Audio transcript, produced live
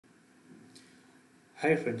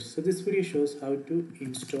Hi friends, so this video shows how to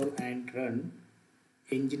install and run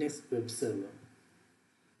NGINX web server.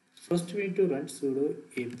 First we need to run sudo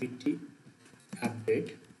apt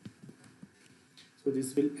update. So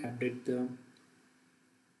this will update the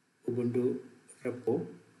Ubuntu repo.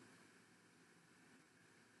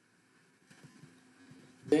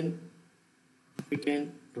 Then we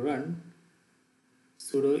can run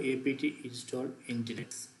sudo apt install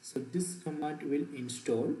NGINX. So this command will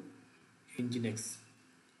install NGINX.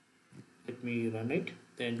 Let me run it,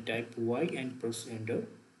 then type Y and press enter.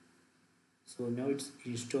 So now it's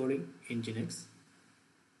installing NGINX.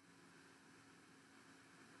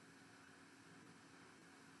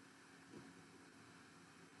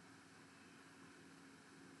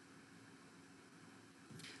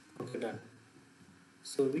 Okay, done.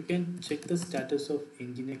 So we can check the status of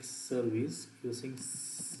NGINX service using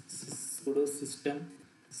sudo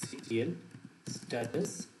systemctl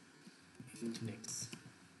status NGINX.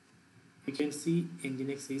 We can see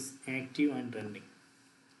NGINX is active and running.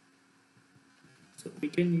 So we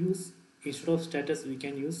can use, instead of status, we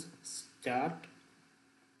can use start,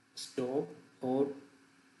 stop or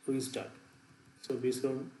restart. So based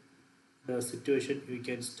on the situation, we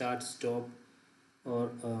can start, stop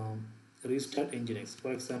or restart NGINX.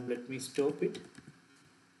 For example, let me stop it.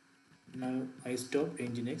 Now I stop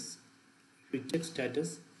NGINX. If we check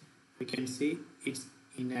status, we can see it's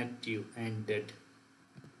inactive and dead.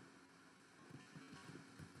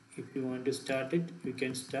 If you want to start it, you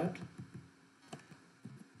can start.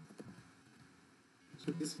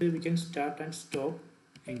 So this way we can start and stop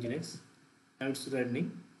NGINX. Now it's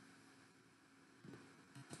running.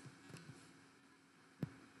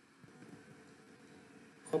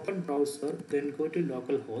 Open browser, then go to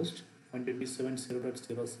localhost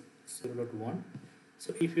 127.0.0.1.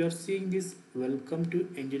 So if you are seeing this welcome to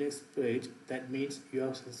NGINX page, that means you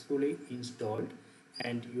have successfully installed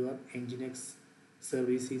and your NGINX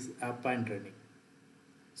service is up and running.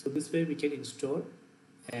 So this way we can install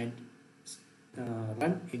and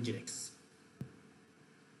run NGINX.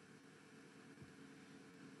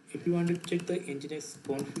 If you want to check the NGINX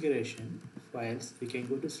configuration files, we can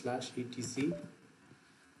go to /etc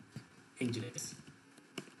NGINX.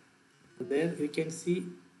 So there we can see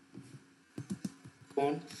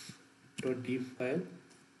conf.d file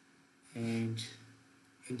and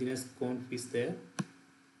NGINX conf is there.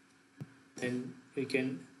 Then we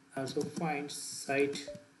can also find site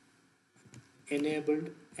enabled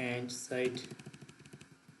and site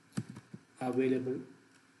available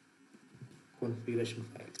configuration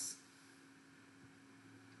files.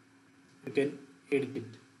 You can edit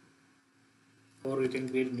it, or you can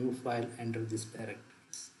create new file under this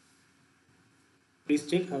directories. Please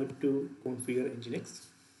check how to configure NGINX.